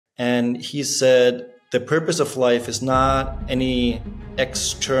And he said, the purpose of life is not any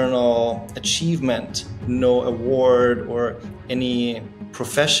external achievement, no award or any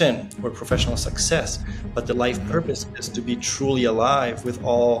profession or professional success, but the life purpose is to be truly alive with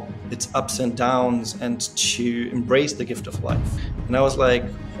all its ups and downs and to embrace the gift of life. And I was like,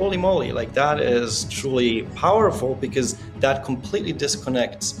 holy moly, like that is truly powerful, because that completely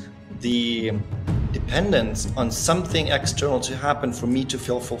disconnects the dependence on something external to happen for me to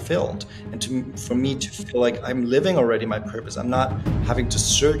feel fulfilled and for me to feel like I'm living already my purpose. I'm not having to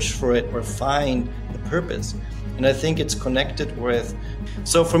search for it or find the purpose. And I think it's connected with,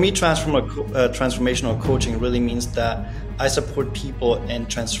 so for me, transformational coaching really means that I support people in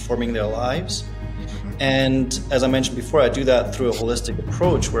transforming their lives. And as I mentioned before, I do that through a holistic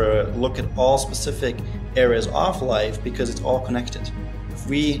approach where I look at all specific areas of life because it's all connected.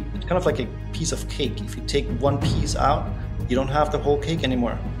 It's kind of like a piece of cake. If you take one piece out, you don't have the whole cake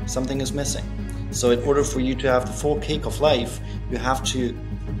anymore. Something is missing. So in order for you to have the full cake of life, you have to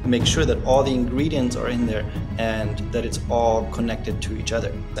make sure that all the ingredients are in there and that it's all connected to each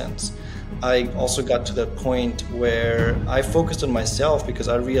other. I also got to the point where I focused on myself because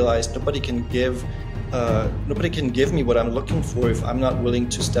I realized nobody can give me what I'm looking for if I'm not willing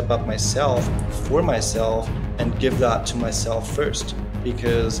to step up myself for myself and give that to myself first.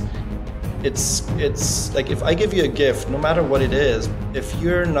 Because it's like, if I give you a gift, no matter what it is, if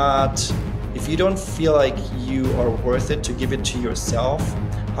you don't feel like you are worth it to give it to yourself,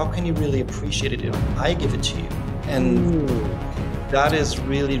 how can you really appreciate it if I give it to you? And that is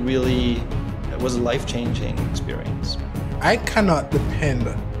really, it was a life-changing experience. I cannot depend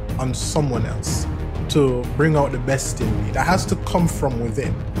on someone else to bring out the best in me. That has to come from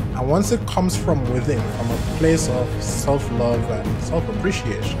within. And once it comes from within, from a place of self-love and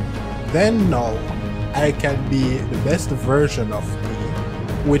self-appreciation, then now I can be the best version of me,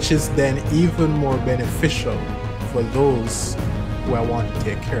 which is then even more beneficial for those who I want to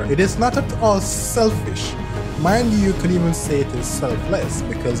take care of. It is not at all selfish. Mind you could even say it is selfless,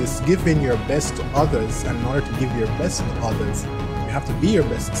 because it's giving your best to others, and in order to give your best to others, you have to be your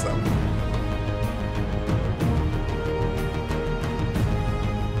best self.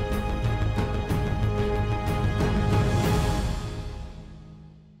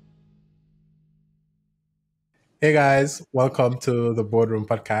 Hey guys, welcome to the Boardroom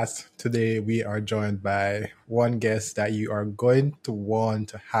Podcast. Today we are joined by one guest that you are going to want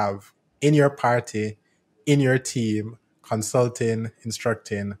to have in your party, in your team, consulting,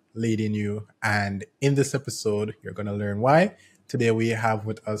 instructing, leading you. And in this episode, you're going to learn why. Today we have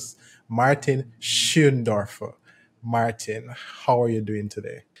with us Martin Schoendorfer. Martin, how are you doing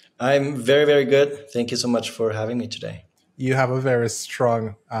today? I'm very, very good. Thank you so much for having me today. You have a very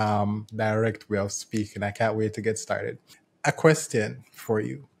strong, direct way of speaking. I can't wait to get started. A question for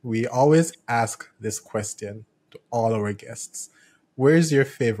you. We always ask this question to all our guests. Where's your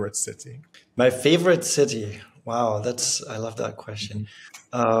favorite city? My favorite city? Wow, I love that question.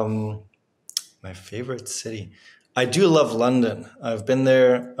 My favorite city. I do love London. I've been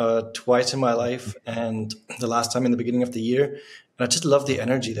there twice in my life, and the last time in the beginning of the year. And I just love the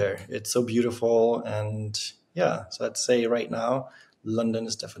energy there. It's so beautiful, and yeah, so I'd say right now, London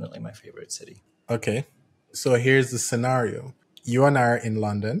is definitely my favorite city. Okay, so here's the scenario. You and I are in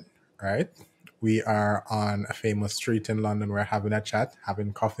London, right? We are on a famous street in London. We're having a chat,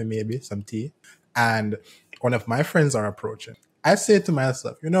 having coffee maybe, some tea. And one of my friends are approaching. I say to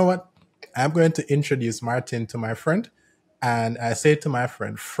myself, you know what? I'm going to introduce Martin to my friend. And I say to my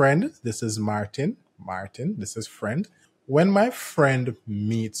friend, this is Martin. Martin, this is friend. When my friend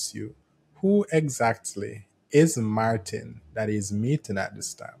meets you, who exactly is Martin that is meeting at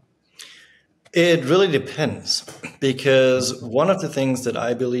this time? It really depends, because one of the things that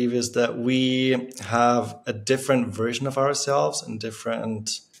I believe is that we have a different version of ourselves in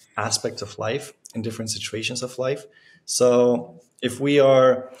different aspects of life, in different situations of life. So if we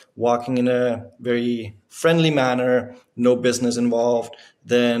are walking in a very friendly manner, no business involved,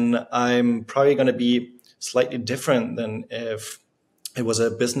 then I'm probably going to be slightly different than if it was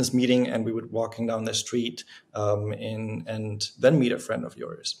a business meeting and we were walking down the street and then meet a friend of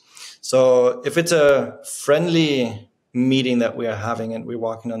yours. So if it's a friendly meeting that we are having and we're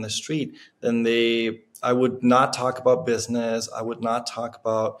walking down the street, then I would not talk about business. I would not talk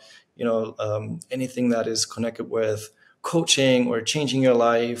about, anything that is connected with coaching or changing your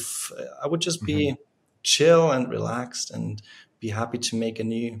life. I would just be chill and relaxed and be happy to make a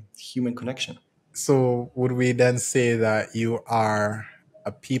new human connection. So would we then say that you are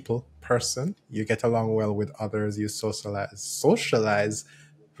a people person? You get along well with others, you socialize,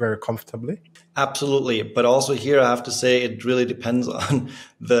 very comfortably? Absolutely. But also here, I have to say it really depends on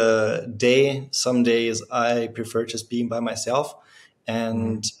the day. Some days I prefer just being by myself.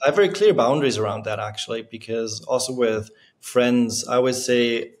 And I have very clear boundaries around that, actually, because also with friends, I always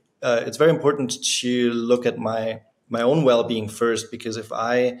say it's very important to look at my own well-being first, because if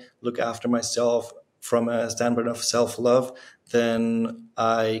I look after myself from a standpoint of self-love, then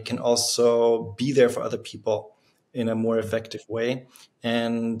I can also be there for other people in a more effective way.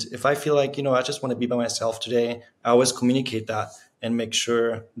 And if I feel like, I just want to be by myself today, I always communicate that and make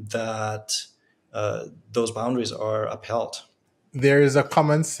sure that those boundaries are upheld. There is a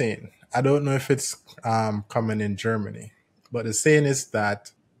common saying. I don't know if it's common in Germany, but the saying is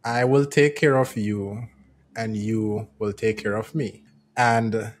that I will take care of you and you will take care of me.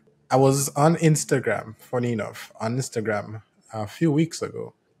 And I was on Instagram, funny enough, on Instagram a few weeks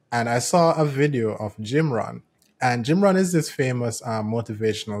ago, and I saw a video of Jim Rohn. And Jim Rohn is this famous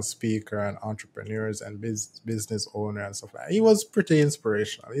motivational speaker and entrepreneurs and business owner and stuff like that. He was pretty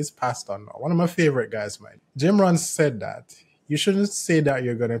inspirational. He's passed on now. One of my favorite guys, mine. Jim Rohn said that you shouldn't say that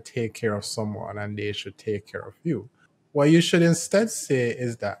you're going to take care of someone and they should take care of you. What you should instead say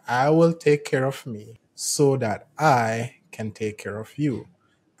is that I will take care of me so that I can take care of you.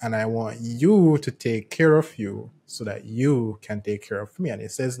 And I want you to take care of you so that you can take care of me. And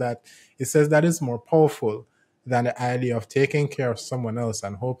it says that is more powerful than the idea of taking care of someone else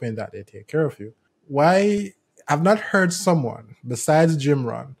and hoping that they take care of you. Why? I've not heard someone besides Jim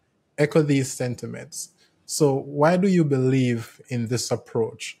Rohn echo these sentiments. So why do you believe in this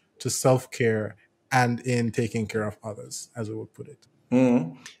approach to self-care and in taking care of others, as we would put it?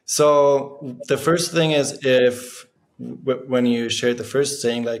 So the first thing is, if when you shared the first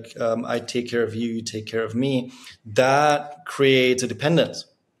saying, like, I take care of you, you take care of me, that creates a dependence.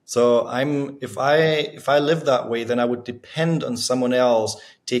 So if I live that way, then I would depend on someone else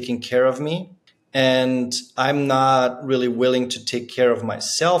taking care of me, and I'm not really willing to take care of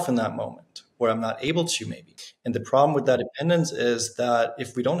myself in that moment, or I'm not able to, maybe. And the problem with that dependence is that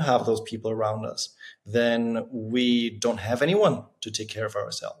if we don't have those people around us, then we don't have anyone to take care of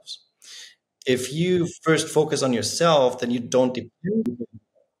ourselves. If you first focus on yourself, then you don't depend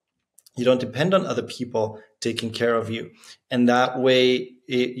on other people taking care of you. And that way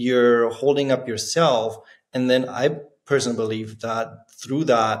you're holding up yourself. And then I personally believe that through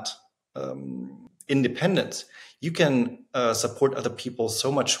that independence, you can support other people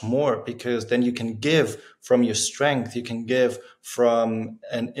so much more, because then you can give from your strength. You can give from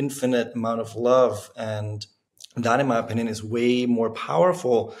an infinite amount of love. And that, in my opinion, is way more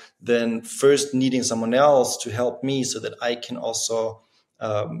powerful than first needing someone else to help me so that I can also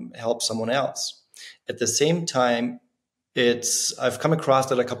help someone else. At the same time, I've come across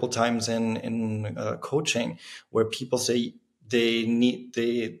that a couple of times in coaching, where people say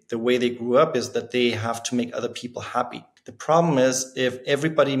the way they grew up is that they have to make other people happy. The problem is, if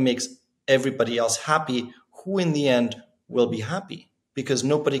everybody makes everybody else happy, who in the end will be happy? Because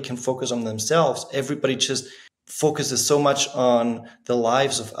nobody can focus on themselves. Everybody just focuses so much on the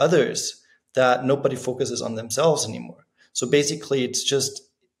lives of others that nobody focuses on themselves anymore. So basically, it's just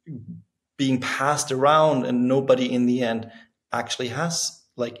being passed around, and nobody in the end actually has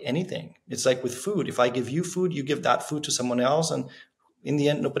like anything. It's like with food. If I give you food, you give that food to someone else, and in the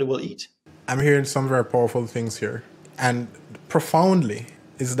end, nobody will eat. I'm hearing some very powerful things here. And profoundly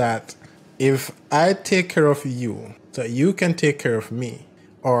is that if I take care of you, so you can take care of me,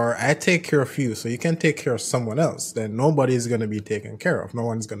 or I take care of you so you can take care of someone else, then nobody is going to be taken care of. No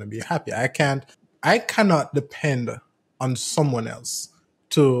one's going to be happy. I cannot depend on someone else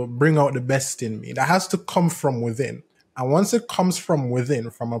to bring out the best in me. That has to come from within. And once it comes from within,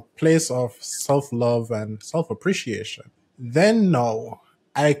 from a place of self-love and self-appreciation, then now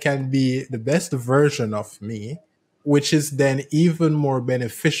I can be the best version of me, which is then even more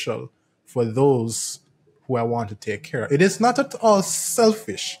beneficial for those who I want to take care of. It is not at all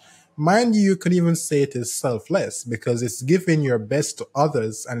selfish. Mind you, you could even say it is selfless, because it's giving your best to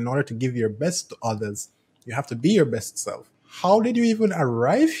others. And in order to give your best to others, you have to be your best self. How did you even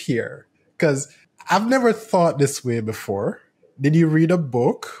arrive here? Because I've never thought this way before. Did you read a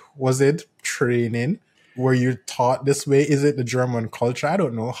book? Was it training? Were you taught this way? Is it the German culture? I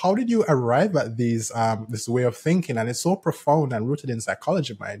don't know. How did you arrive at this way of thinking? And it's so profound and rooted in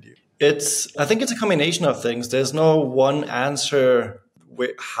psychology, mind you. I think it's a combination of things. There's no one answer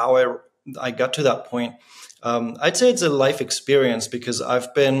how I got to that point. I'd say it's a life experience, because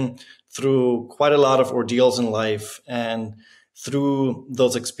I've been through quite a lot of ordeals in life, and through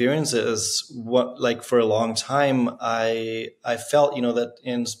those experiences, for a long time, I felt, that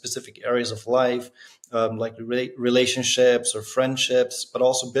in specific areas of life, like relationships or friendships, but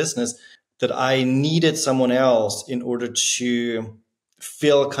also business, that I needed someone else in order to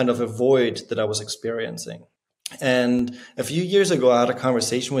fill kind of a void that I was experiencing. And a few years ago, I had a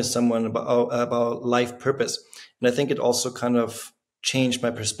conversation with someone about life purpose. And I think it also kind of changed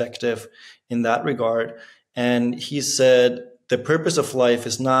my perspective in that regard. And he said, the purpose of life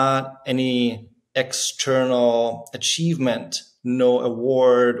is not any external achievement, no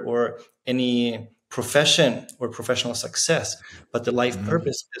award or any profession or professional success, but the life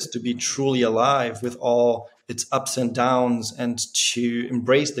purpose is to be truly alive with all its ups and downs and to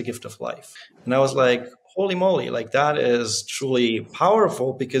embrace the gift of life. And I was like, holy moly, like that is truly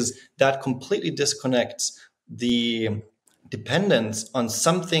powerful, because that completely disconnects the dependence on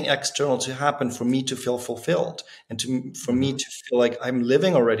something external to happen for me to feel fulfilled and for me to feel like I'm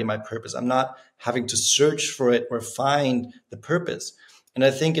living already my purpose. I'm not having to search for it or find the purpose. And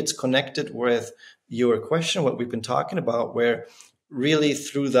I think it's connected with your question, what we've been talking about, where really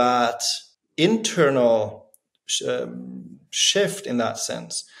through that internal shift in that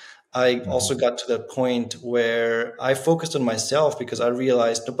sense, I also got to the point where I focused on myself, because I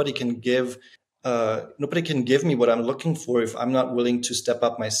realized nobody can give me what I'm looking for if I'm not willing to step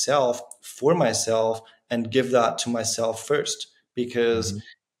up myself for myself and give that to myself first. Because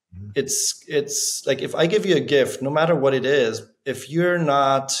it's like, if I give you a gift, no matter what it is, if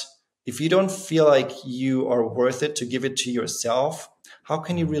you don't feel like you are worth it to give it to yourself, how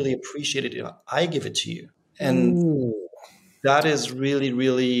can you really appreciate it if I give it to you? And that is really,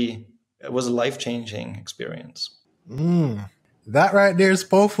 really, it was a life-changing experience. That right there is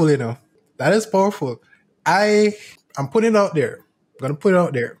powerful, you know. That is powerful. I'm putting it out there. I'm going to put it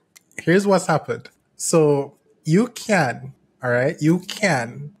out there. Here's what's happened. So you can, all right, you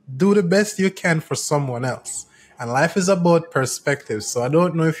can do the best you can for someone else. And life is about perspective. So I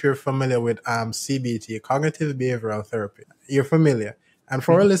don't know if you're familiar with CBT, cognitive behavioral therapy. You're familiar. And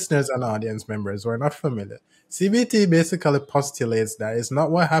for our listeners and audience members who are not familiar, CBT basically postulates that it's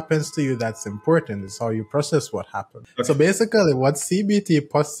not what happens to you that's important, it's how you process what happened. Okay. So basically what CBT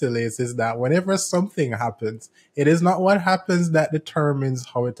postulates is that whenever something happens, it is not what happens that determines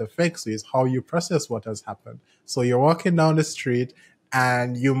how it affects you, it's how you process what has happened. So you're walking down the street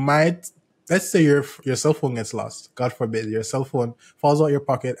and you might, let's say your cell phone gets lost. God forbid, your cell phone falls out your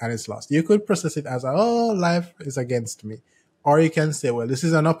pocket and it's lost. You could process it as, oh, life is against me. Or you can say, well, this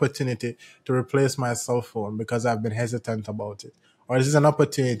is an opportunity to replace my cell phone because I've been hesitant about it. Or this is an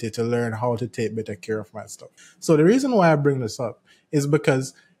opportunity to learn how to take better care of my stuff. So the reason why I bring this up is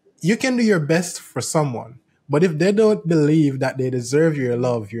because you can do your best for someone, but if they don't believe that they deserve your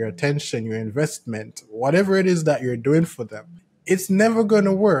love, your attention, your investment, whatever it is that you're doing for them, it's never going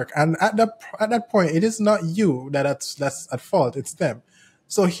to work. And at that point, it is not you that's at fault, it's them.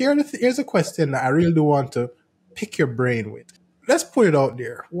 So here's a question that I really do want to pick your brain with. Let's put it out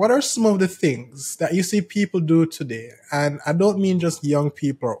there. What are some of the things that you see people do today? And I don't mean just young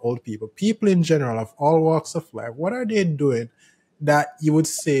people or old people, people in general of all walks of life. What are they doing that you would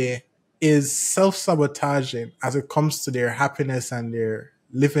say is self-sabotaging as it comes to their happiness and their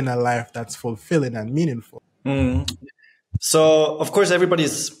living a life that's fulfilling and meaningful? So, of course,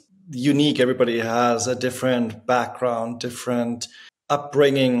 everybody's unique. Everybody has a different background, different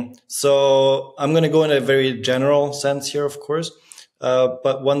upbringing. So I'm going to go in a very general sense here, of course.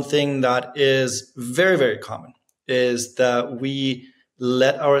 But one thing that is very, very common is that we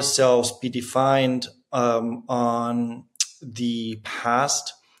let ourselves be defined on the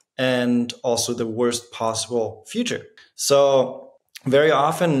past and also the worst possible future. So very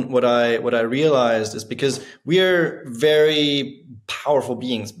often what I realized is because we are very powerful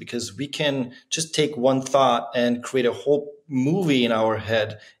beings, because we can just take one thought and create a whole movie in our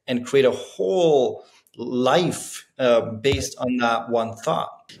head and create a whole life based on that one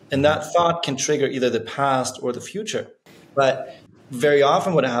thought. And that thought can trigger either the past or the future. But very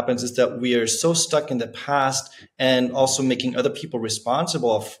often what happens is that we are so stuck in the past and also making other people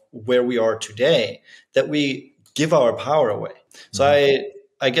responsible of where we are today that we give our power away. So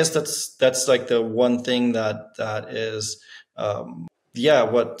I guess that's like the one thing that is what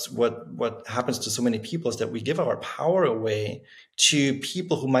happens to so many people is that we give our power away to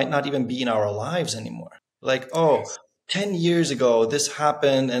people who might not even be in our lives anymore. Like, 10 years ago, this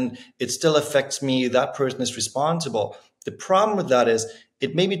happened and it still affects me. That person is responsible. The problem with that is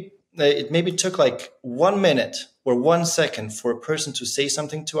it maybe took like 1 minute or 1 second for a person to say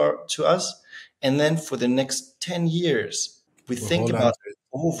something to us. And then for the next 10 years, we think about it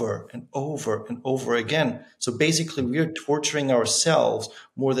over and over and over again. So basically, we're torturing ourselves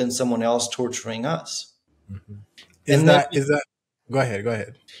more than someone else torturing us. Is that Go ahead. Go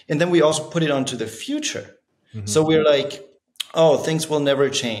ahead. And then we also put it onto the future. So Mm-hmm. we're like, oh, things will never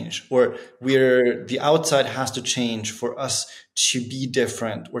change, or the outside has to change for us to be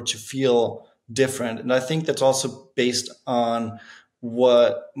different or to feel different. And I think that's also based on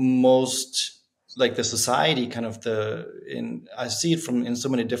what most, like, the society kind of I see it from in so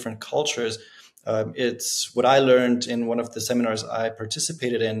many different cultures. It's what I learned in one of the seminars I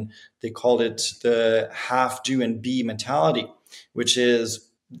participated in. They called it the have, do, and be mentality, which is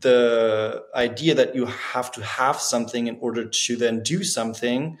the idea that you have to have something in order to then do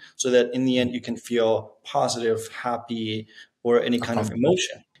something, so that in the end you can feel positive, happy, or any kind of Accomplished.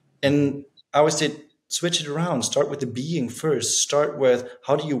 emotion. And I always say, switch it around. Start with the being first. Start with,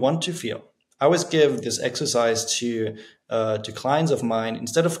 how do you want to feel? I always give this exercise to clients of mine.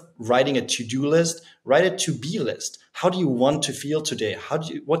 Instead of writing a to-do list, write a to-be list. How do you want to feel today?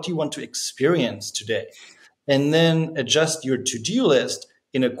 What do you want to experience today? And then adjust your to-do list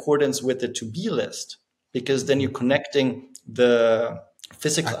in accordance with the to-be list, because then you're connecting the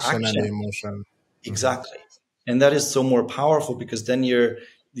physical Action and the action. emotion. Exactly. And that is so more powerful, because then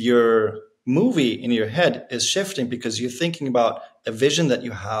your movie in your head is shifting, because you're thinking about a vision that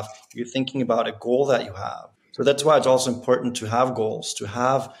you have, you're thinking about a goal that you have. So that's why it's also important to have goals, to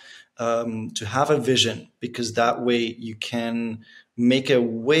have a vision, because that way you can make a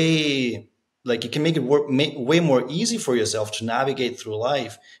way, like, you can make it work way more easy for yourself to navigate through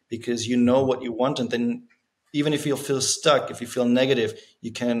life, because you know what you want. And then even if you feel stuck, if you feel negative,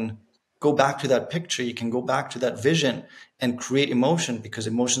 you can go back to that picture, you can go back to that vision and create emotion, because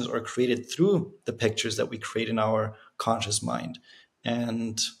emotions are created through the pictures that we create in our conscious mind.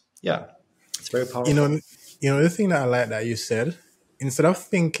 And yeah, it's very You powerful. know, the thing that I like that you said, instead of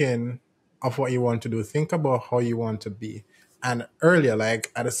thinking of what you want to do, think about how you want to be. And earlier,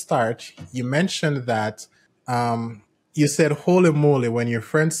 like at the start, you mentioned that you said, holy moly, when your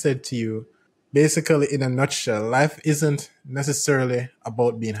friend said to you, basically, in a nutshell, life isn't necessarily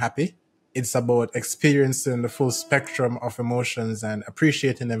about being happy. It's about experiencing the full spectrum of emotions and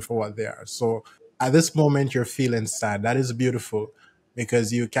appreciating them for what they are. So at this moment, you're feeling sad. That is beautiful,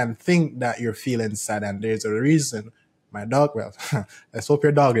 because you can think that you're feeling sad and there's a reason. My dog, well, let's hope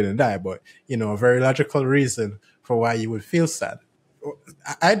your dog didn't die, but a very logical reason for why you would feel sad.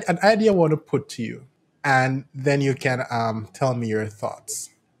 An idea I want to put to you, and then you can tell me your thoughts.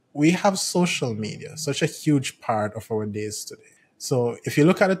 We have social media, such a huge part of our days today. So if you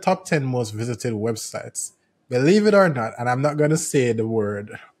look at the top 10 most visited websites, believe it or not, and I'm not going to say the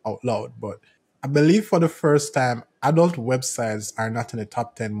word out loud, but I believe for the first time, adult websites are not in the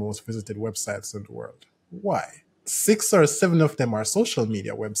top 10 most visited websites in the world. Why? 6 or 7 of them are social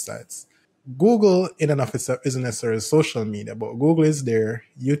media websites. Google in and of itself isn't necessarily social media, but Google is there,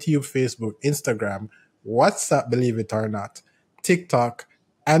 YouTube, Facebook, Instagram, WhatsApp, believe it or not, TikTok,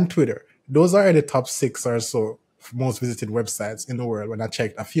 and Twitter. Those are the top 6 or so most visited websites in the world when I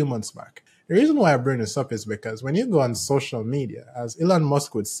checked a few months back. The reason why I bring this up is because when you go on social media, as Elon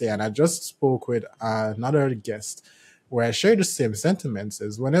Musk would say, and I just spoke with another guest where I share the same sentiments,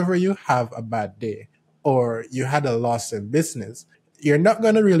 is whenever you have a bad day or you had a loss in business, you're not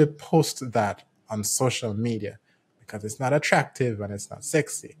going to really post that on social media because it's not attractive and it's not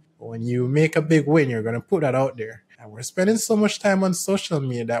sexy. But when you make a big win, you're going to put that out there. And we're spending so much time on social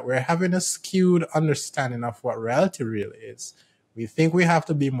media that we're having a skewed understanding of what reality really is. We think we have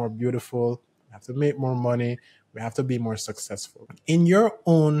to be more beautiful, we have to make more money, we have to be more successful. In your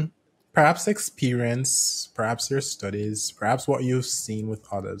own, perhaps experience, perhaps your studies, perhaps what you've seen with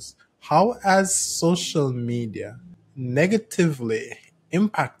others, how has social media negatively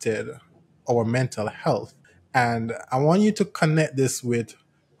impacted our mental health? And I want you to connect this with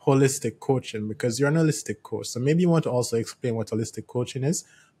holistic coaching, because you're an holistic coach. So maybe you want to also explain what holistic coaching is,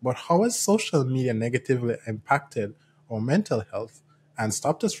 but how has social media negatively impacted our mental health and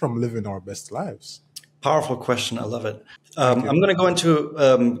stopped us from living our best lives? Powerful question. I love it. Thank I'm you. going to go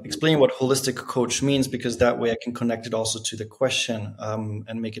into explain what holistic coach means, because that way I can connect it also to the question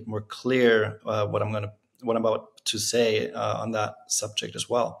and make it more clear what I'm about to say on that subject as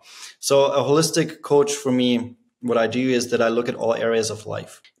well. So a holistic coach for me, what I do is that I look at all areas of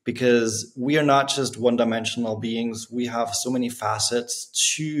life, because we are not just one-dimensional beings. We have so many facets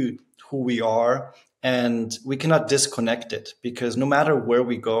to who we are, and we cannot disconnect it, because no matter where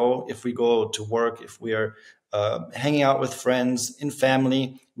we go, if we go to work, if we are hanging out with friends, in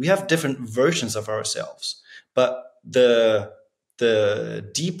family, we have different versions of ourselves. But the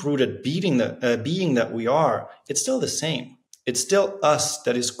deep-rooted being that we are, it's still the same. It's still us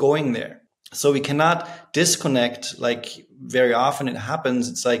that is going there. So we cannot disconnect. Like very often it happens.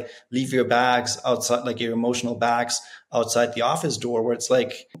 It's like leave your bags outside, like your emotional bags outside the office door, where it's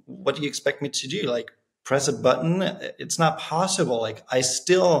like, what do you expect me to do? Like press a button? It's not possible. Like I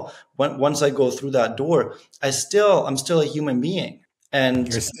still, once I go through that door, I'm still a human being. And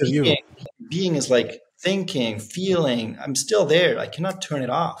You're still you. being is like thinking, feeling. I'm still there. I cannot turn it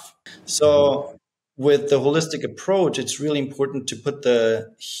off. So with the holistic approach, it's really important to put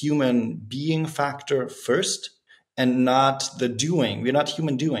the human being factor first and not the doing. We're not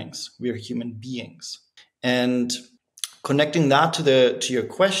human doings. We are human beings. And connecting that to your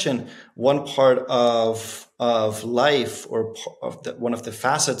question, one part of life, or one of the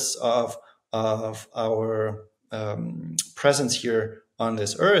facets of our presence here on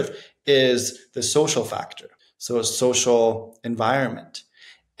this earth, is the social factor. So a social environment.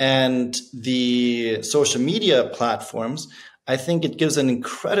 And the social media platforms, I think it gives an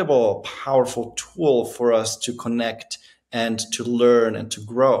incredible, powerful tool for us to connect and to learn and to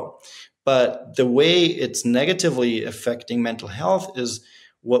grow. But the way it's negatively affecting mental health is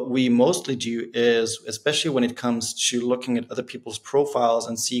what we mostly do is, especially when it comes to looking at other people's profiles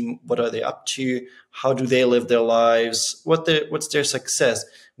and seeing what are they up to, how do they live their lives, what's their success.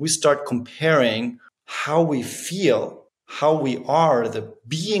 We start comparing how we feel, how we are, the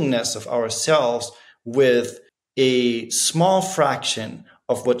beingness of ourselves, with a small fraction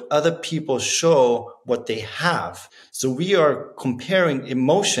of what other people show what they have. So we are comparing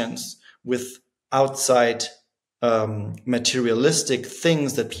emotions with outside materialistic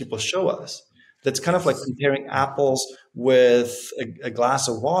things that people show us. That's kind of like comparing apples with a glass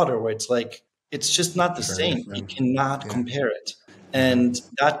of water, where it's like, it's just not the Very same. You different. cannot Yeah. compare it. And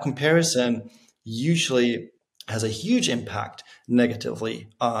that comparison usually has a huge impact negatively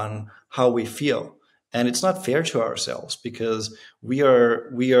on how we feel. And it's not fair to ourselves, because we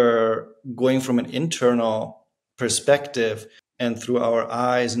are going from an internal perspective, and through our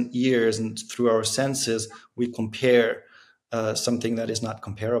eyes and ears and through our senses, we compare something that is not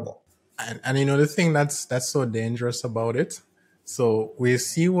comparable. And you know the thing that's so dangerous about it. So we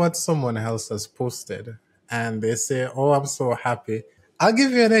see what someone else has posted, and they say, "Oh, I'm so happy." I'll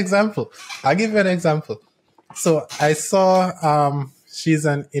give you an example. So I saw she's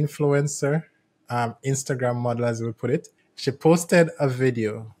an influencer, Instagram model as we put it. She posted a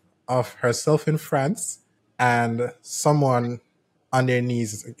video of herself in France and someone on their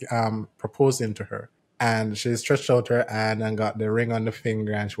knees proposing to her. And she stretched out her hand and got the ring on the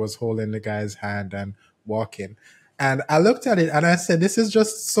finger, and she was holding the guy's hand and walking. And I looked at it and I said, this is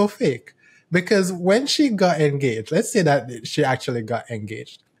just so fake. Because when she got engaged, let's say that she actually got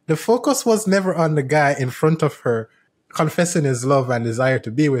engaged, the focus was never on the guy in front of her confessing his love and desire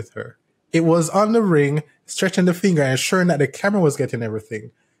to be with her. It was on the ring, stretching the finger and ensuring that the camera was getting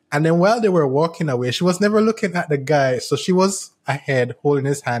everything. And then while they were walking away, she was never looking at the guy. So she was ahead, holding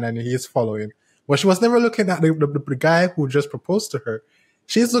his hand, and he's following. But she was never looking at the guy who just proposed to her.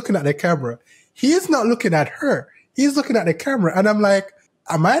 She's looking at the camera. He's not looking at her. He's looking at the camera. And I'm like,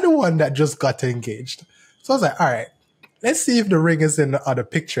 am I the one that just got engaged? So I was like, all right, let's see if the ring is in the other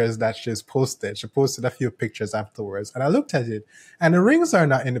pictures that she's posted. She posted a few pictures afterwards. And I looked at it, and the rings are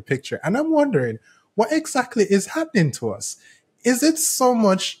not in the picture. And I'm wondering, what exactly is happening to us? Is it so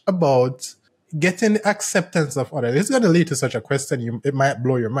much about getting the acceptance of others? It's going to lead to such a question. It might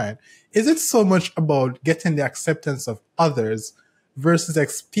blow your mind. Is it so much about getting the acceptance of others versus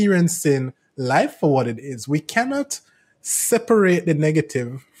experiencing life for what it is? We cannot separate the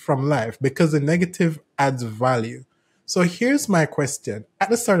negative from life, because the negative adds value. So here's my question. At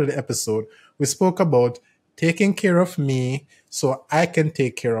the start of the episode, we spoke about taking care of me so I can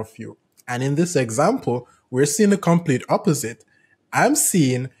take care of you. And in this example, we're seeing the complete opposite. I'm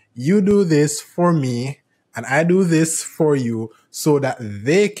seeing you do this for me and I do this for you so that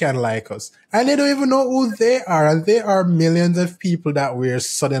they can like us. And they don't even know who they are. And they are millions of people that we're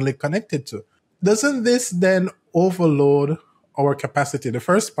suddenly connected to. Doesn't this then overload our capacity? The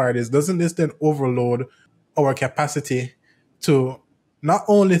first part is, doesn't this then overload our capacity to not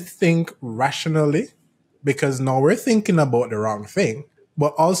only think rationally, because now we're thinking about the wrong thing,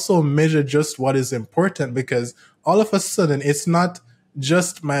 but also measure just what is important, because all of a sudden it's not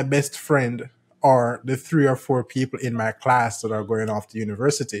just my best friend or the 3 or 4 people in my class that are going off to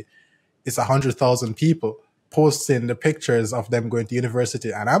university. It's 100,000 people posting the pictures of them going to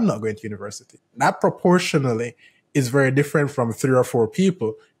university, and I'm not going to university. That proportionally is very different from 3 or 4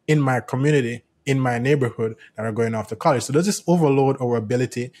 people in my community, in my neighborhood, that are going off to college. So does this overload our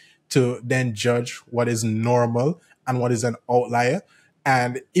ability to then judge what is normal and what is an outlier?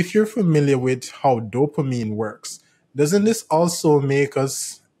 And if you're familiar with how dopamine works, doesn't this also make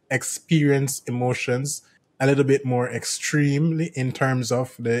us experience emotions a little bit more extremely in terms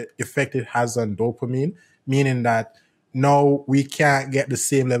of the effect it has on dopamine, meaning that now we can't get the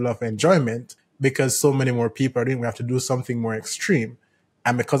same level of enjoyment because so many more people are doing, we have to do something more extreme.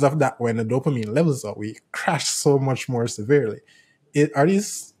 And because of that, when the dopamine levels up, we crash so much more severely. Are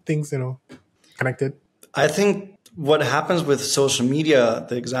these things, connected? I think what happens with social media,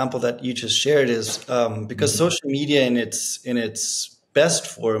 the example that you just shared, is because social media in its best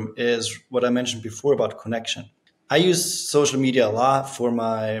form is what I mentioned before about connection. I use social media a lot for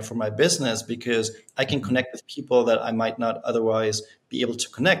my business because I can connect with people that I might not otherwise be able to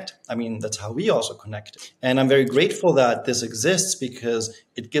connect. I mean, that's how we also connect. And I'm very grateful that this exists because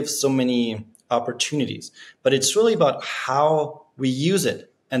it gives so many opportunities. But it's really about how we use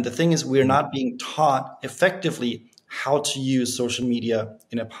it. And the thing is, we're not being taught effectively how to use social media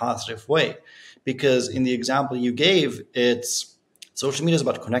in a positive way. Because in the example you gave, social media is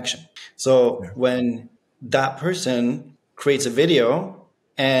about connection. So when that person creates a video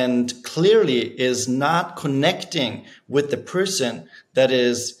and clearly is not connecting with the person that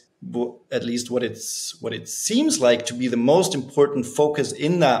is, at least what it seems like to be the most important focus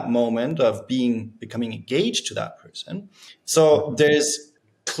in that moment of becoming engaged to that person. So there's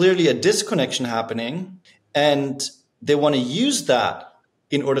clearly a disconnection happening, and they want to use that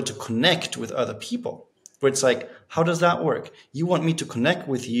in order to connect with other people. Where it's like, how does that work? You want me to connect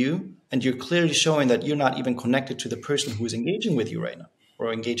with you, and you're clearly showing that you're not even connected to the person who is engaging with you right now,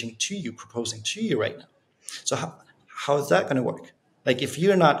 or engaging to you, proposing to you right now. So how is that going to work? Like, if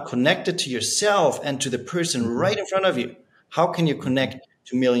you're not connected to yourself and to the person right in front of you, how can you connect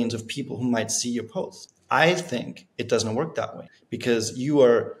to millions of people who might see your posts? I think it doesn't work that way, because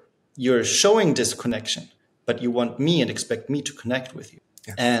you're showing disconnection, but you want me and expect me to connect with you.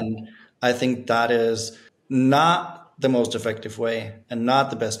 Yes. And I think that is not the most effective way and not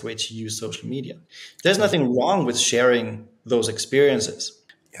the best way to use social media. There's nothing wrong with sharing those experiences,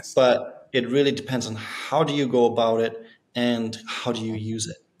 yes, but it really depends on how do you go about it and how do you use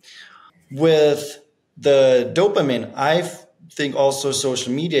it. With the dopamine, I think also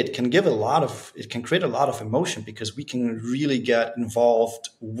social media, it can create a lot of emotion, because we can really get involved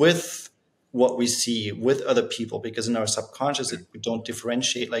with what we see with other people, because in our subconscious, we don't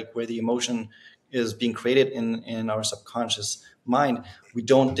differentiate like where the emotion is being created in our subconscious mind. We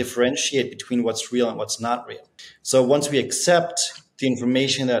don't differentiate between what's real and what's not real. So once we accept the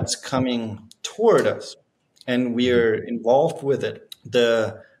information that's coming toward us and we're involved with it,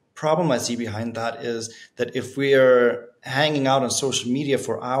 the problem I see behind that is that if we are hanging out on social media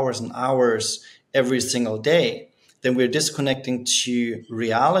for hours and hours every single day, then we're disconnecting to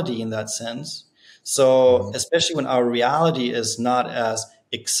reality in that sense. So especially when our reality is not as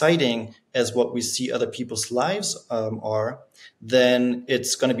exciting as what we see other people's lives are, then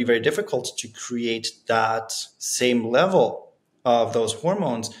it's going to be very difficult to create that same level of those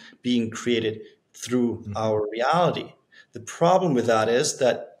hormones being created through our reality. The problem with that is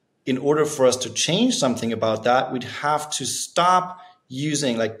that in order for us to change something about that, we'd have to stop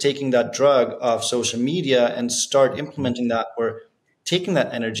using, like taking that drug of social media and start implementing that, or taking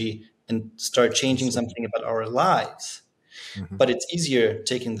that energy and start changing something about our lives. But it's easier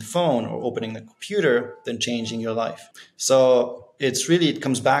taking the phone or opening the computer than changing your life. So it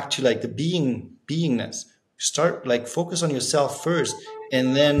comes back to like the beingness. Start like focus on yourself first,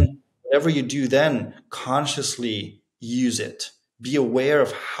 and then whatever you do then, consciously use it. Be aware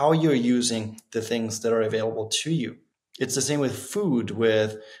of how you're using the things that are available to you. It's the same with food,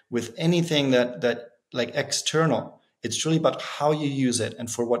 with anything that like external. It's really about how you use it and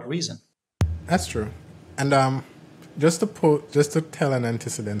for what reason. That's true. And just to tell an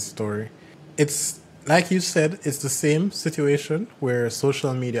antecedent story, it's like you said, it's the same situation where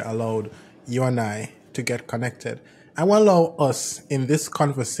social media allowed you and I to get connected, and will allow us in this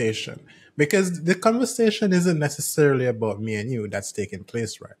conversation, because the conversation isn't necessarily about me and you that's taking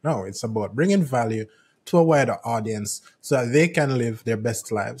place right now. It's about bringing value to a wider audience so that they can live their best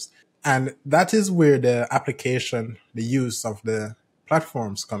lives. And that is where the application, the use of the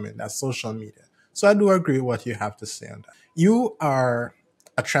platforms come in, that's social media. So I do agree with what you have to say on that. You are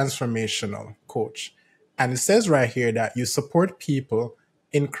a transformational coach, and it says right here that you support people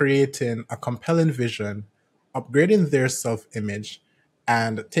in creating a compelling vision, upgrading their self-image,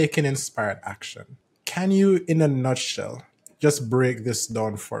 and taking inspired action. Can you, in a nutshell, just break this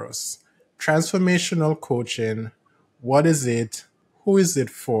down for us? Transformational coaching, what is it? Who is it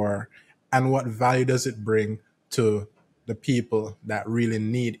for? And what value does it bring to the people that really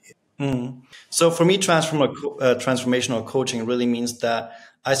need it? So for me, transformational coaching really means that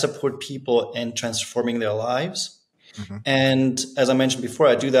I support people in transforming their lives. Mm-hmm. And as I mentioned before,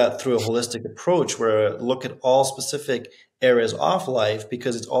 I do that through a holistic approach where I look at all specific areas of life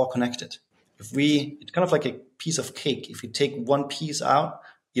because it's all connected. It's kind of like a piece of cake. If you take one piece out,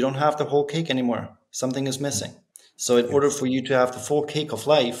 you don't have the whole cake anymore. Something is missing. So in order Yes. for you to have the full cake of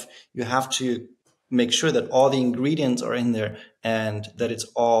life, you have to make sure that all the ingredients are in there and that it's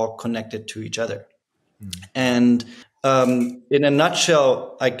all connected to each other. And in a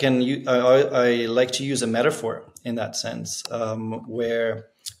nutshell, I like to use a metaphor in that sense, where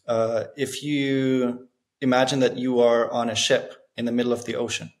if you imagine that you are on a ship in the middle of the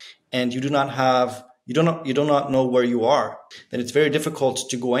ocean and you do not know where you are, then it's very difficult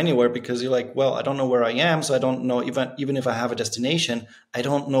to go anywhere because you're like, well, I don't know where I am, so I don't know even if I have a destination, I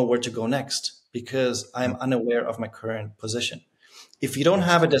don't know where to go next because I'm unaware of my current position. If you don't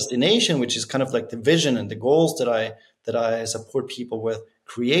have a destination, which is kind of like the vision and the goals that I support people with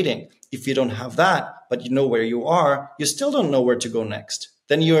creating, if you don't have that, but you know where you are, you still don't know where to go next.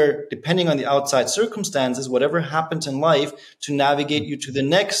 Then you're depending on the outside circumstances, whatever happens in life, to navigate you to the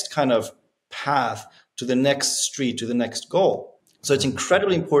next kind of path, to the next street, to the next goal. So it's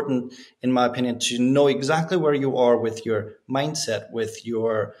incredibly important, in my opinion, to know exactly where you are with your mindset, with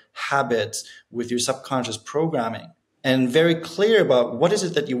your habits, with your subconscious programming, and very clear about what is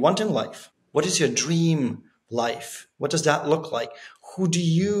it that you want in life. What is your dream life? What does that look like? Who do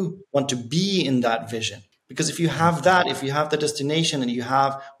you want to be in that vision? Because if you have that, if you have the destination and you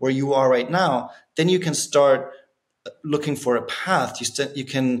have where you are right now, then you can start looking for a path. You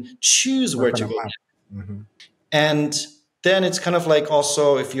can choose where Work on to a go. map. Mm-hmm. And then it's kind of like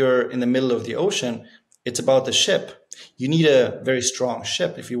also if you're in the middle of the ocean, it's about the ship. You need a very strong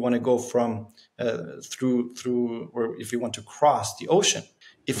ship if you want to go from through, or if you want to cross the ocean.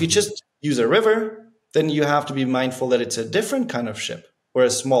 If you just use a river, then you have to be mindful that it's a different kind of ship or a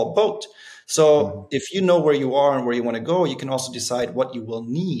small boat. So if you know where you are and where you want to go, you can also decide what you will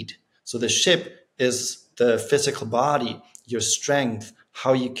need. So the ship is the physical body, your strength,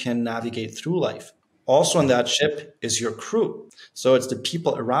 how you can navigate through life. Also on that ship is your crew. So it's the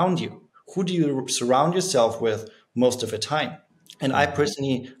people around you. Who do you surround yourself with most of the time? And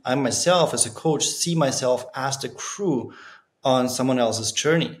I myself as a coach see myself as the crew on someone else's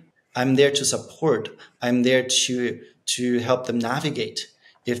journey. I'm there to support. I'm there to help them navigate.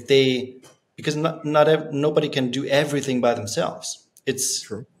 If they, because nobody can do everything by themselves.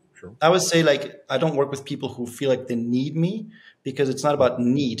 True. True. I would say like I don't work with people who feel like they need me because it's not about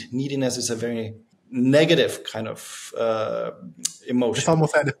need. Neediness is a very negative kind of It's emotion.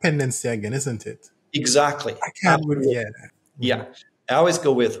 almost like dependency again, isn't it? Exactly. I can't with Absolutely. yeah. Yeah. I always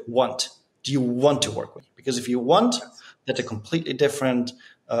go with want. Do you want to work with me? Because if you want, that's a completely different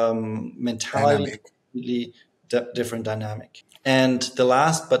mentality, Dynamic. completely different dynamic. And the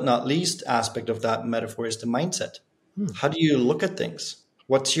last but not least aspect of that metaphor is the mindset. How do you look at things?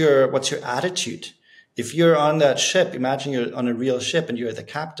 What's your attitude? If you're on that ship, imagine you're on a real ship and you're the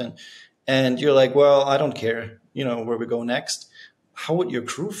captain and you're like, well, I don't care, where we go next. How would your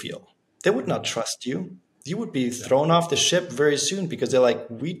crew feel? They would not trust you. You would be thrown off the ship very soon because they're like,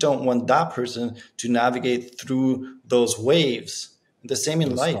 we don't want that person to navigate through those waves. The same in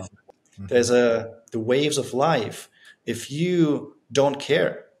The life. storm. There's the waves of life. If you don't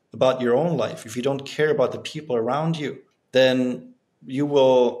care about your own life, if you don't care about the people around you, then you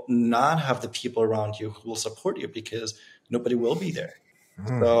will not have the people around you who will support you because nobody will be there.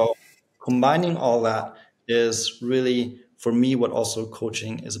 So combining all that is really, for me, what also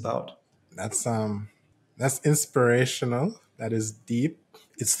coaching is about. That's inspirational. That is deep.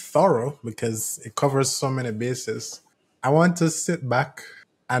 It's thorough because it covers so many bases. I want to sit back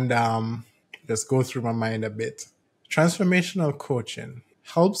and just go through my mind a bit. Transformational coaching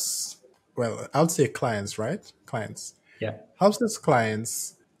helps, well, I would say clients, right? Clients. Yeah. Helps its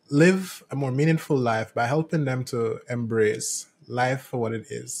clients live a more meaningful life by helping them to embrace life for what it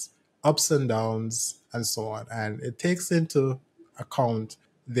is, ups and downs, and so on. And it takes into account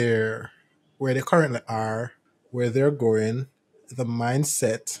their where they currently are, where they're going, the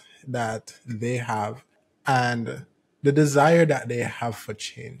mindset that they have, and the desire that they have for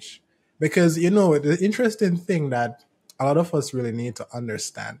change. Because, the interesting thing that a lot of us really need to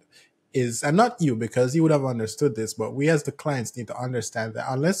understand is, and not you, because you would have understood this, but we as the clients need to understand that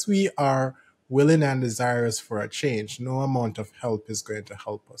unless we are willing and desirous for a change, no amount of help is going to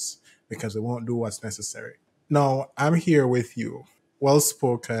help us because it won't do what's necessary. Now, I'm here with you, well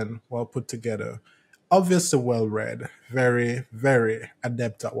spoken, well put together, obviously well read, very, very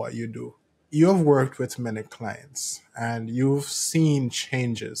adept at what you do. You have worked with many clients and you've seen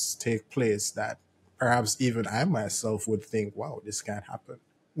changes take place that perhaps even I myself would think, wow, this can't happen.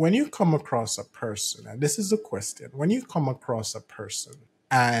 when you come across a person, and this is a question, when you come across a person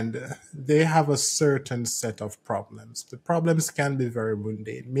and they have a certain set of problems, the problems can be very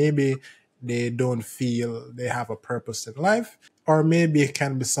mundane. Maybe they don't feel they have a purpose in life, or maybe it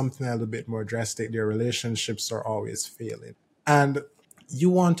can be something a little bit more drastic. Their relationships are always failing. And you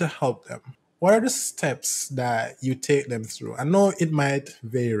want to help them. What are the steps that you take them through? I know it might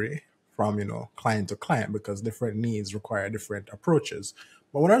vary from, client to client because different needs require different approaches.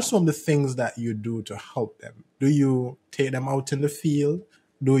 But what are some of the things that you do to help them? Do you take them out in the field?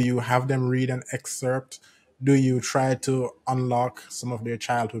 Do you have them read an excerpt? Do you try to unlock some of their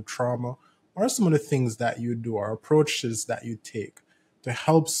childhood trauma? What are some of the things that you do or approaches that you take to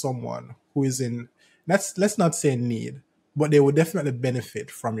help someone who is in, let's not say need, but they will definitely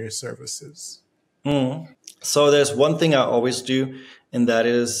benefit from your services? So there's one thing I always do, and that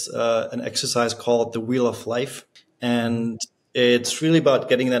is an exercise called the Wheel of Life. And it's really about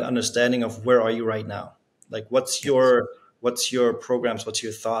getting that understanding of where are you right now? Like what's your programs, what's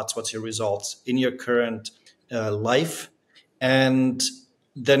your thoughts, what's your results in your current life? And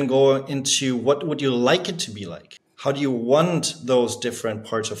then go into what would you like it to be like? How do you want those different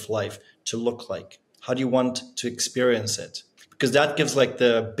parts of life to look like? How do you want to experience it? Because that gives like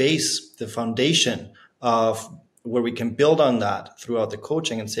the base, the foundation of where we can build on that throughout the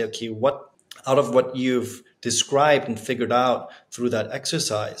coaching and say, okay, what out of what you've described and figured out through that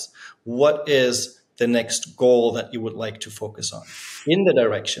exercise, what is the next goal that you would like to focus on in the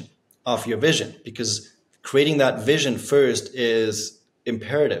direction of your vision? Because creating that vision first is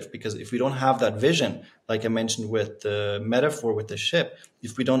imperative, because if we don't have that vision, like I mentioned with the metaphor with the ship,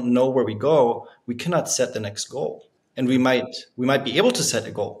 if we don't know where we go, we cannot set the next goal. And we might be able to set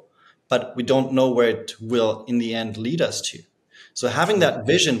a goal, but we don't know where it will in the end lead us to. So having that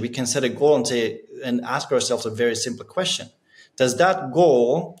vision, we can set a goal and ask ourselves a very simple question. Does that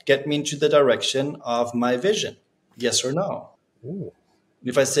goal get me into the direction of my vision? Yes or no? Ooh.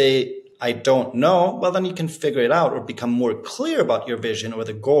 If I say I don't know, well, then you can figure it out or become more clear about your vision or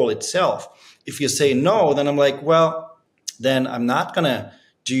the goal itself. If you say no, then I'm like, well, then I'm not going to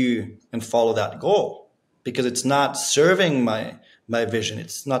do and follow that goal because it's not serving my vision.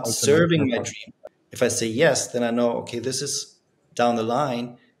 It's not serving my dream. If I say yes, then I know, okay, this is down the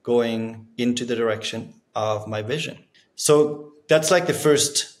line going into the direction of my vision. So that's like the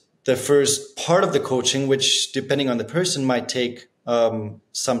first part of the coaching, which depending on the person might take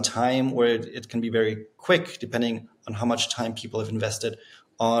some time, or it can be very quick depending on how much time people have invested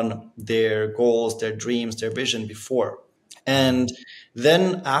on their goals, their dreams, their vision before. And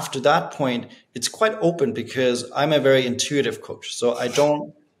then after that point, it's quite open because I'm a very intuitive coach. So I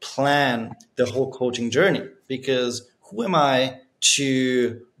don't plan the whole coaching journey, because who am I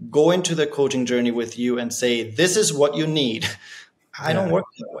to go into the coaching journey with you and say, this is what you need? I don't work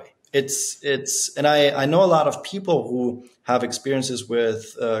that way. And I know a lot of people who have experiences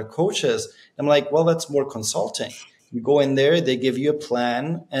with coaches. I'm like, well, that's more consulting. You go in there, they give you a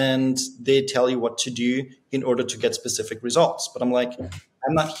plan, and they tell you what to do in order to get specific results. But I'm like,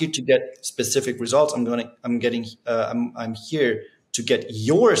 I'm not here to get specific results. I'm here to get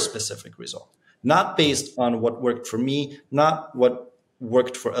your specific result, not based on what worked for me, not what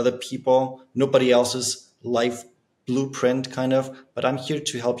worked for other people, nobody else's life blueprint kind of, but I'm here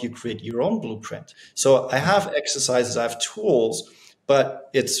to help you create your own blueprint. So I have exercises, I have tools, but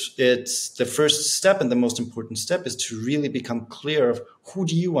it's the first step, and the most important step is to really become clear of who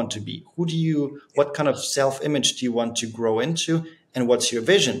do you want to be? What kind of self-image do you want to grow into? And what's your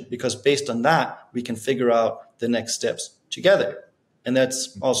vision? Because based on that, we can figure out the next steps together. And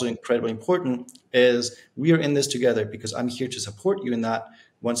that's also incredibly important, is we are in this together because I'm here to support you in that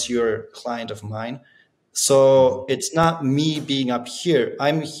once you're a client of mine. So it's not me being up here.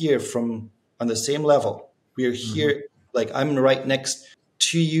 I'm here on the same level. We're here, like I'm right next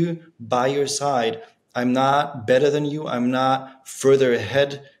to you, by your side. I'm not better than you. I'm not further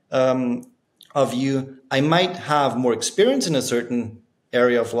ahead of you. I might have more experience in a certain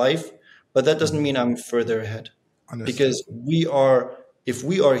area of life, but that doesn't mean I'm further ahead. Because if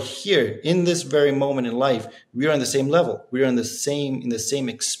we are here in this very moment in life, we are on the same level. We are in the same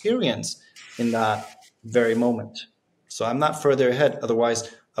experience in that very moment. So I'm not further ahead.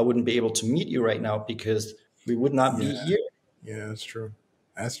 Otherwise, I wouldn't be able to meet you right now because we would not be here. Yeah, that's true.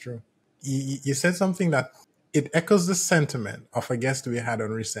 That's true. You said something that it echoes the sentiment of a guest we had on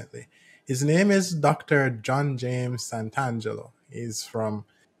recently. His name is Dr. John James Santangelo. His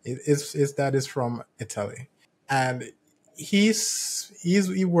dad is from Italy. And he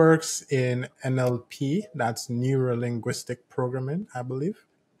works in NLP, that's neuro linguistic programming, I believe.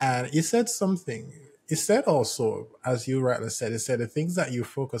 And he said something. it said also, as you rightly said, it said the things that you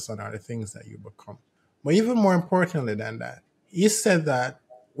focus on are the things that you become. But even more importantly than that, he said that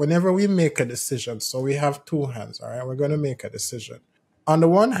whenever we make a decision, so we have two hands, all right, we're going to make a decision. On the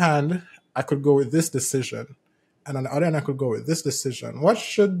one hand, I could go with this decision, and on the other hand, I could go with this decision. What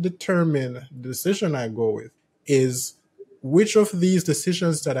should determine the decision I go with is which of these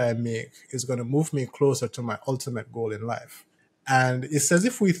decisions that I make is going to move me closer to my ultimate goal in life. And it says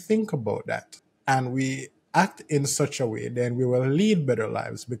if we think about that and we act in such a way, then we will lead better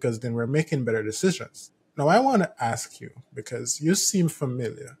lives because then we're making better decisions. Now, I want to ask you, because you seem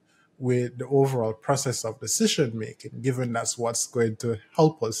familiar with the overall process of decision making, given that's what's going to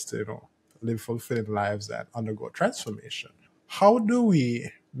help us to, live fulfilling lives and undergo transformation. How do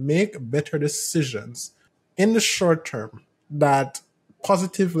we make better decisions in the short term that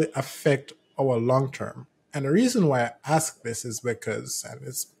positively affect our long term? And the reason why I ask this is because, and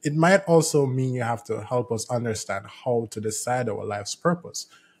it might also mean you have to help us understand how to decide our life's purpose.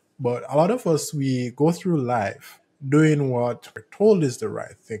 But a lot of us, we go through life doing what we're told is the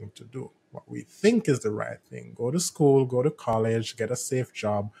right thing to do, what we think is the right thing. Go to school, go to college, get a safe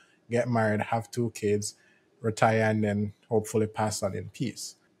job, get married, have 2 kids, retire, and then hopefully pass on in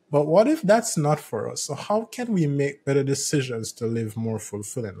peace. But what if that's not for us? So how can we make better decisions to live more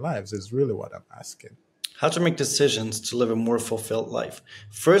fulfilling lives is really what I'm asking. How to make decisions to live a more fulfilled life.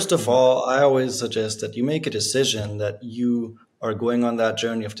 First of all, I always suggest that you make a decision that you are going on that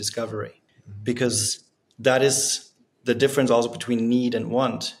journey of discovery, because that is the difference also between need and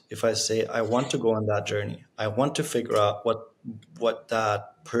want. If I say, I want to go on that journey, I want to figure out what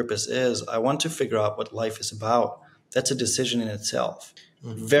that purpose is, I want to figure out what life is about, that's a decision in itself.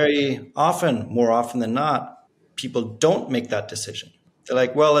 Very often, more often than not, people don't make that decision. They're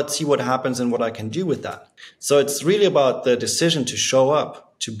like, well, let's see what happens and what I can do with that. So it's really about the decision to show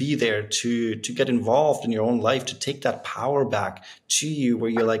up, to be there, to get involved in your own life, to take that power back to you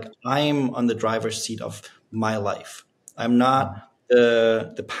where you're like, I'm on the driver's seat of my life. I'm not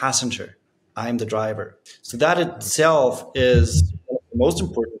the passenger. I'm the driver. So that itself is one of the most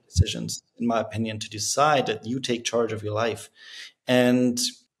important decisions, in my opinion, to decide that you take charge of your life. And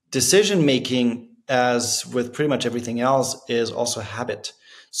decision making, as with pretty much everything else, is also a habit.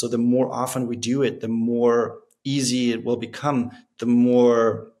 So the more often we do it, the more easy it will become, the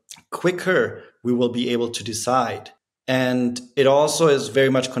more quicker we will be able to decide. And it also is very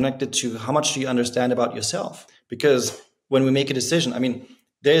much connected to how much do you understand about yourself? Because when we make a decision, I mean,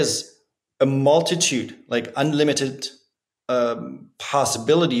 there's a multitude, like unlimited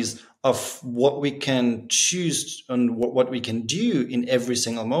possibilities of what we can choose and what we can do in every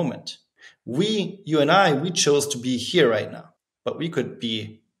single moment. You and I, we chose to be here right now, but we could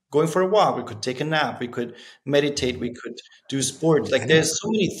be going for a walk, we could take a nap, we could meditate, we could do sports. Like there's so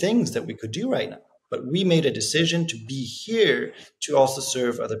many things that we could do right now, but we made a decision to be here to also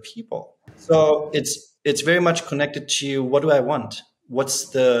serve other people. So it's very much connected to what do I want? What's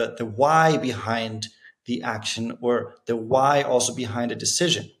the why behind the action, or the why also behind a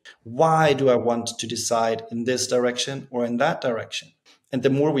decision? Why do I want to decide in this direction or in that direction? And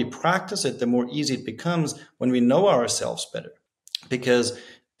the more we practice it, the more easy it becomes when we know ourselves better. Because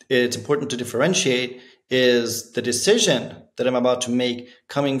it's important to differentiate, is the decision that I'm about to make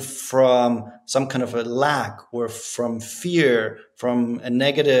coming from some kind of a lack, or from fear, from a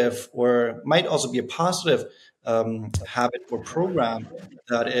negative, or might also be a positive habit or program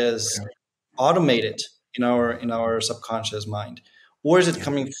that is automated in our subconscious mind? Or is it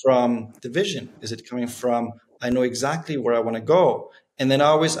coming from the vision? Is it coming from, I know exactly where I want to go? And then I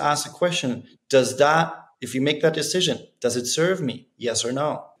always ask the question, if you make that decision, does it serve me? Yes or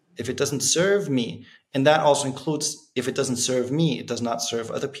no? If it doesn't serve me, and that also includes, if it doesn't serve me, it does not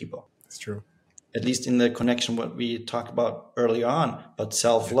serve other people. That's true. At least in the connection, what we talked about earlier on, about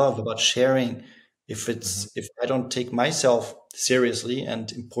self-love, about sharing. If I don't take myself seriously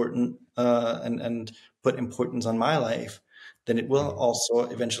and important and put importance on my life, then it will also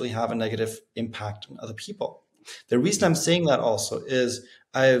eventually have a negative impact on other people. The reason I'm saying that also is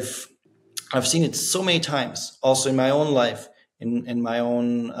I've seen it so many times, also in my own life, in my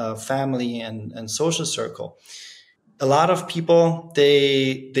own family and social circle. A lot of people,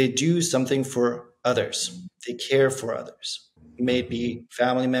 they do something for others. They care for others. It may be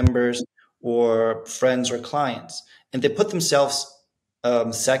family members or friends or clients, and they put themselves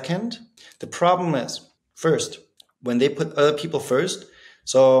second. The problem is, first, when they put other people first,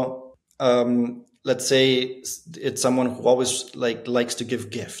 so let's say it's someone who always likes to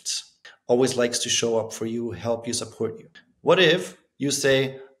give gifts, always likes to show up for you, help you, support you. What if you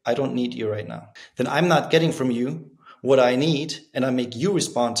say, I don't need you right now? Then I'm not getting from you what I need and I make you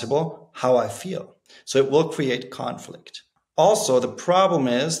responsible how I feel. So it will create conflict. Also, the problem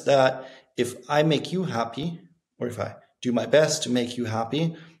is that if I make you happy, or if I do my best to make you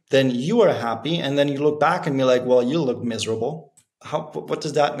happy, then you are happy. And then you look back and be like, well, you look miserable. What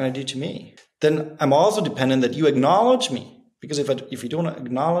is that going to do to me? Then I'm also dependent that you acknowledge me. Because if you don't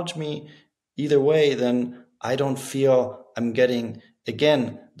acknowledge me either way, then I don't feel I'm getting,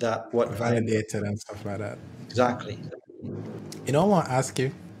 again, that what validated and stuff like that. Exactly. You know, I want to ask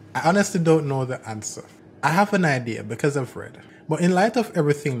you, I honestly don't know the answer. I have an idea because I've read. But in light of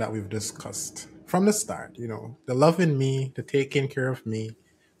everything that we've discussed from the start, you know, the loving me, the taking care of me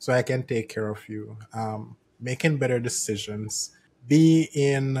so I can take care of you, making better decisions,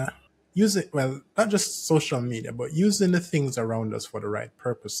 using, well, not just social media, but using the things around us for the right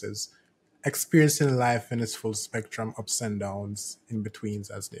purposes, experiencing life in its full spectrum, ups and downs, in betweens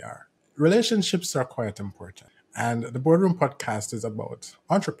as they are. Relationships are quite important. And the Boardroom Podcast is about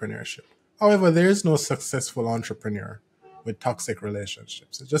entrepreneurship. However, there is no successful entrepreneur with toxic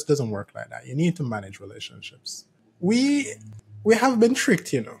relationships. It just doesn't work like that. You need to manage relationships. We have been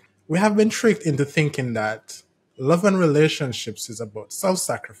tricked, you know. We have been tricked into thinking that love and relationships is about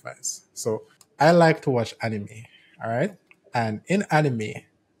self-sacrifice. So I like to watch anime, all right? And in anime,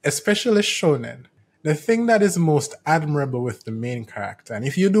 especially shonen, the thing that is most admirable with the main character, and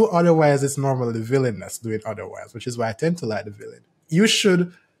if you do otherwise, it's normally the villain that's doing otherwise, which is why I tend to like the villain. You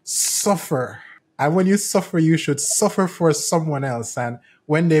should suffer. And when you suffer, you should suffer for someone else. And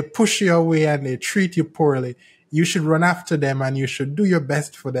when they push you away and they treat you poorly, you should run after them and you should do your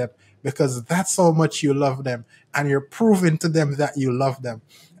best for them because that's how much you love them. And you're proving to them that you love them.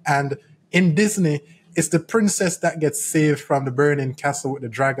 And in Disney, it's the princess that gets saved from the burning castle with the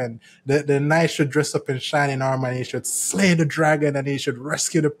dragon. The knight should dress up in shining armor and he should slay the dragon and he should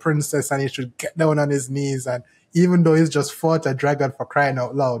rescue the princess and he should get down on his knees. And even though he's just fought a dragon, for crying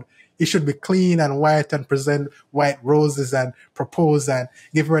out loud, he should be clean and white and present white roses and propose and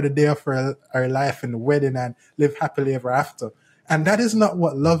give her the day of her life in the wedding and live happily ever after. And that is not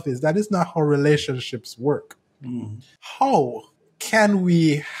what love is. That is not how relationships work. How can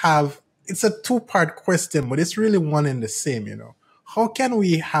we have... It's a two-part question, but it's really one and the same, you know. How can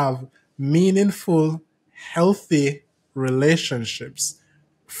we have meaningful, healthy relationships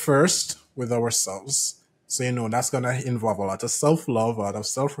first with ourselves? So, you know, that's going to involve a lot of self-love, a lot of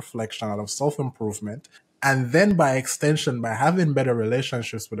self-reflection, a lot of self-improvement. And then by extension, by having better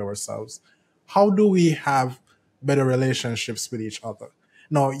relationships with ourselves, how do we have better relationships with each other?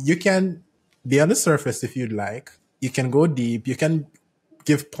 Now, you can be on the surface if you'd like. You can go deep. You can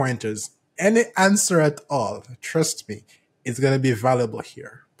give pointers. Any answer at all, trust me, it's going to be valuable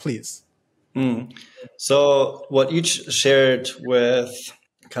here. Please. So what you shared with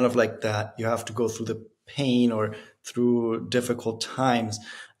kind of like that, you have to go through the pain or through difficult times.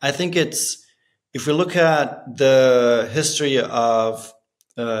 I think it's, if we look at the history of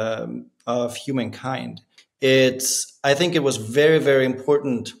humankind, I think it was very, very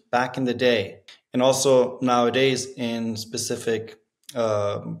important back in the day and also nowadays in specific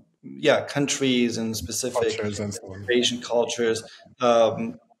countries and specific Asian cultures.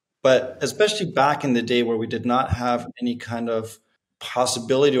 But especially back in the day where we did not have any kind of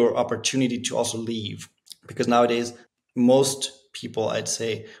possibility or opportunity to also leave. Because nowadays, most people, I'd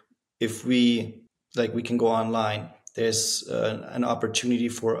say, if we can go online, there's an opportunity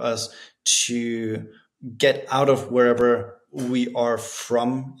for us to get out of wherever we are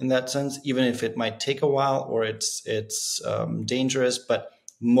from in that sense, even if it might take a while or it's dangerous, but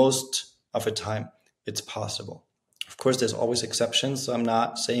most of the time it's possible. Of course, there's always exceptions. So I'm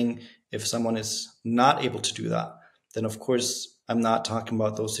not saying if someone is not able to do that, then of course I'm not talking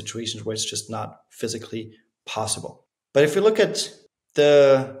about those situations where it's just not physically possible. But if you look at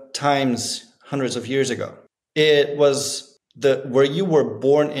the times hundreds of years ago, it was where you were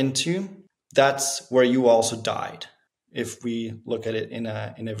born into, that's where you also died. If we look at it in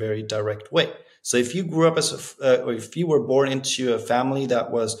a very direct way. So if you grew up or if you were born into a family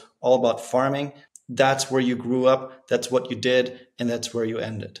that was all about farming, that's where you grew up, that's what you did, and that's where you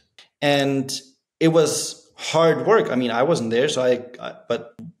ended. And it was hard work. I mean, I wasn't there,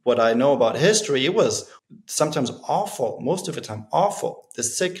 but what I know about history, it was sometimes awful, most of the time awful. The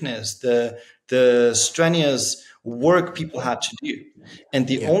sickness, the strenuous work people had to do. And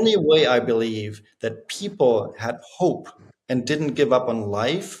the only way I believe that people had hope and didn't give up on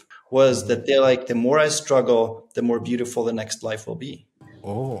life was that they're like, the more I struggle, the more beautiful the next life will be.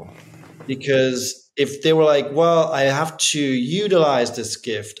 Oh. Because if they were like, well, I have to utilize this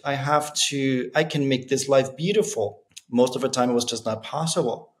gift, I can make this life beautiful. Most of the time it was just not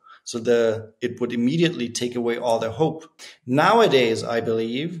possible So it would immediately take away all their hope. Nowadays, I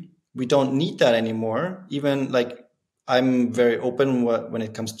believe we don't need that anymore. Even like I'm very open when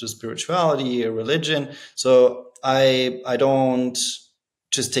it comes to spirituality or religion. So I don't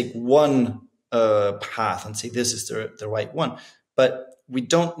just take one path and say this is the right one. But we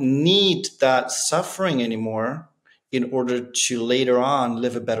don't need that suffering anymore in order to later on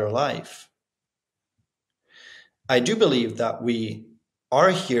live a better life. I do believe that we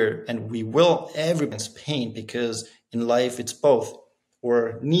are here and we will everyone's pain, because in life it's both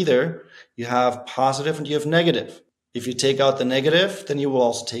or neither. You have positive and you have negative. If you take out the negative, then you will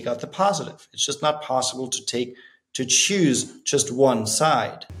also take out the positive. It's just not possible to choose just one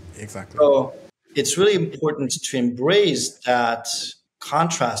side. Exactly. So it's really important to embrace that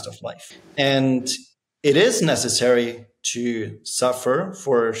contrast of life. And it is necessary to suffer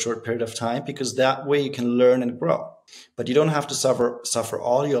for a short period of time, because that way you can learn and grow. But you don't have to suffer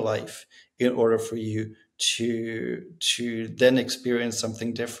all your life in order for you to then experience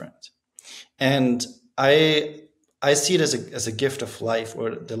something different. And I see it as a gift of life,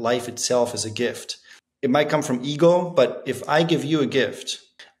 or the life itself is a gift. It might come from ego, but if I give you a gift,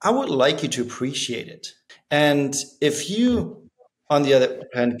 I would like you to appreciate it. And if you, on the other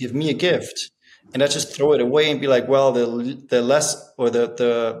hand, give me a gift and I just throw it away and be like, well, the less or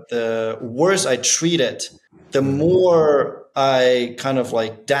the worse I treat it, the more I kind of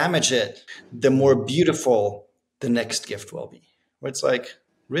like damage it, the more beautiful the next gift will be. Where it's like,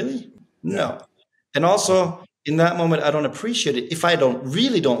 really? No. And also in that moment, I don't appreciate it. If I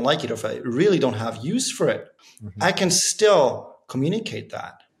really don't like it, or if I really don't have use for it, I can still communicate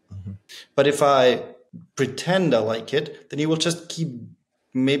that. But if I pretend I like it, then you will just keep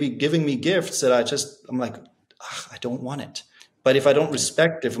maybe giving me gifts that I'm like, I don't want it. But if I don't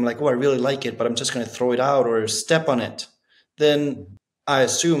respect it, if I'm like, oh, I really like it, but I'm just going to throw it out or step on it, then I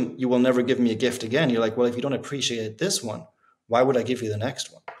assume you will never give me a gift again. You're like, well, if you don't appreciate this one, why would I give you the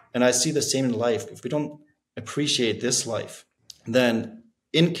next one? And I see the same in life. If we don't appreciate this life, then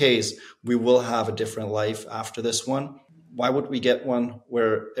in case we will have a different life after this one, why would we get one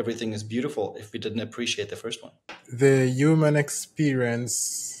where everything is beautiful if we didn't appreciate the first one? The human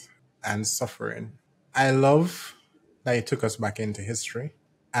experience and suffering. I love that it took us back into history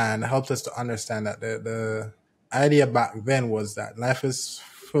and helped us to understand that the idea back then was that life is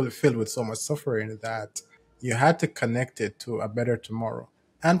filled with so much suffering that you had to connect it to a better tomorrow.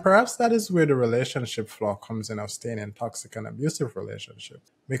 And perhaps that is where the relationship flaw comes in of staying in toxic and abusive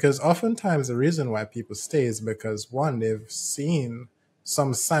relationships. Because oftentimes the reason why people stay is because, one, they've seen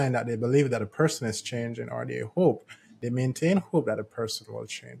some sign that they believe that a person is changing, or they maintain hope that a person will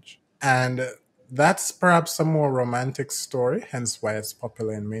change. And that's perhaps a more romantic story, hence why it's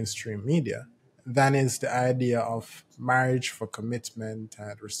popular in mainstream media, than is the idea of marriage for commitment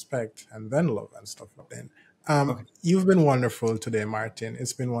and respect and then love and stuff like that. Okay. You've been wonderful today, Martin.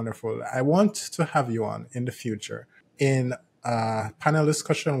 It's been wonderful. I want to have you on in the future in a panel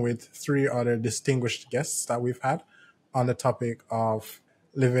discussion with 3 other distinguished guests that we've had on the topic of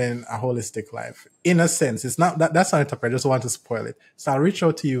living a holistic life. In a sense, it's not that's not a topic. I just want to spoil it. So I'll reach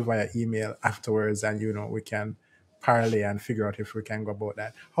out to you via email afterwards, and we can parlay and figure out if we can go about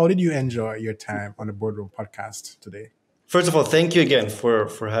that. How did you enjoy your time on the Boardroom Podcast today? First of all, thank you again for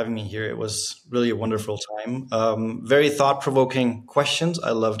having me here. It was really a wonderful time. Very thought-provoking questions.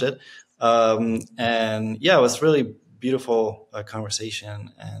 I loved it. And yeah, it was really beautiful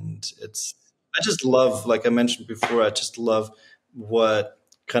conversation. And I just love, like I mentioned before, I just love what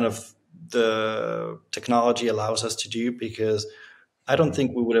kind of the technology allows us to do, because I don't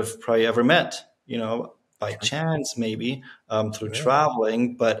think we would have probably ever met, by chance, maybe through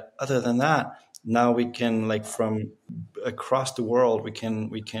traveling. But other than that, now we can, like, from across the world, we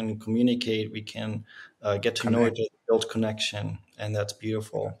can communicate, we can get to know each other, build connection, and that's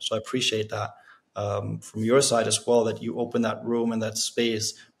beautiful. So I appreciate that from your side as well, that you open that room and that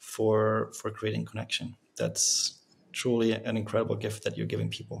space for creating connection. That's truly an incredible gift that you're giving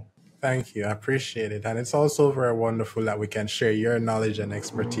people. Thank you. I appreciate it. And it's also very wonderful that we can share your knowledge and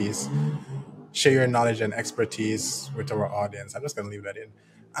expertise. With our audience. I'm just going to leave that in.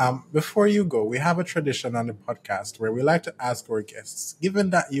 Before you go, we have a tradition on the podcast where we like to ask our guests, given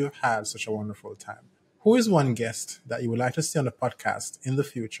that you've had such a wonderful time, who is one guest that you would like to see on the podcast in the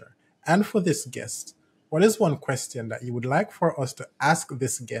future? And for this guest, what is one question that you would like for us to ask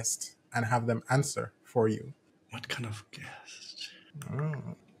this guest and have them answer for you? What kind of guest?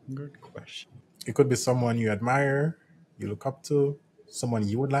 Good question. It could be someone you admire, you look up to, someone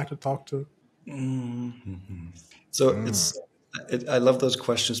you would like to talk to. Mm-hmm. So I love those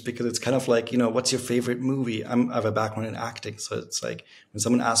questions because it's kind of like, what's your favorite movie? I have a background in acting. So it's like when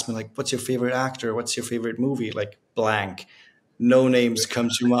someone asks me, like, what's your favorite actor? What's your favorite movie? Like, blank. No names come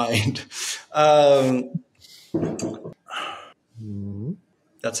to mind. Um,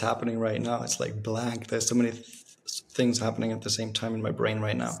 that's happening right now. It's like blank. There's so many things happening at the same time in my brain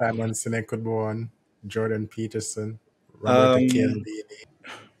right now. Simon Sinek could be one. Jordan Peterson, Roberto Um, Chialdini.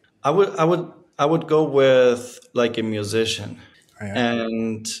 I would go with like a musician, Oh, yeah.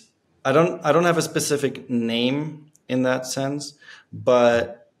 and I don't have a specific name in that sense,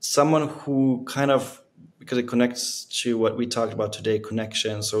 but someone who kind of, because it connects to what we talked about today,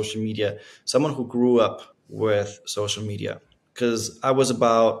 connection, social media, someone who grew up with social media. Because I was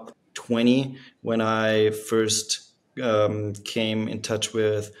about 20 when I first came in touch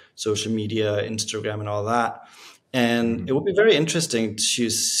with social media, Instagram, and all that. And it would be very interesting to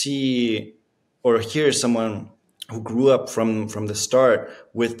see or hear someone who grew up from the start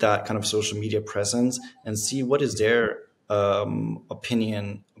with that kind of social media presence and see what is their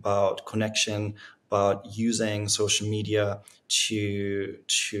opinion about connection, about using social media to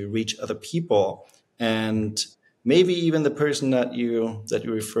reach other people, and maybe even the person that you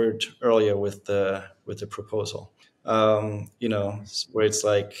referred earlier with the proposal. Where it's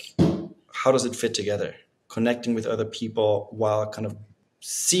like, how does it fit together? Connecting with other people while kind of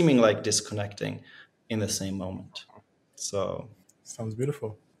seeming like disconnecting in the same moment. So Sounds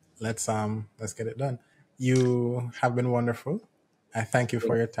beautiful. Let's get it done. You have been wonderful. I thank you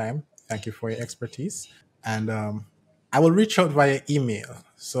for your time. Thank you for your expertise. And I will reach out via email.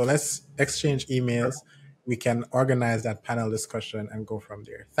 So let's exchange emails. We can organize that panel discussion and go from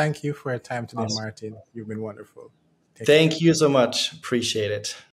there. Thank you for your time today, awesome. Martin. You've been wonderful. Take care. Thank you so much. Appreciate it.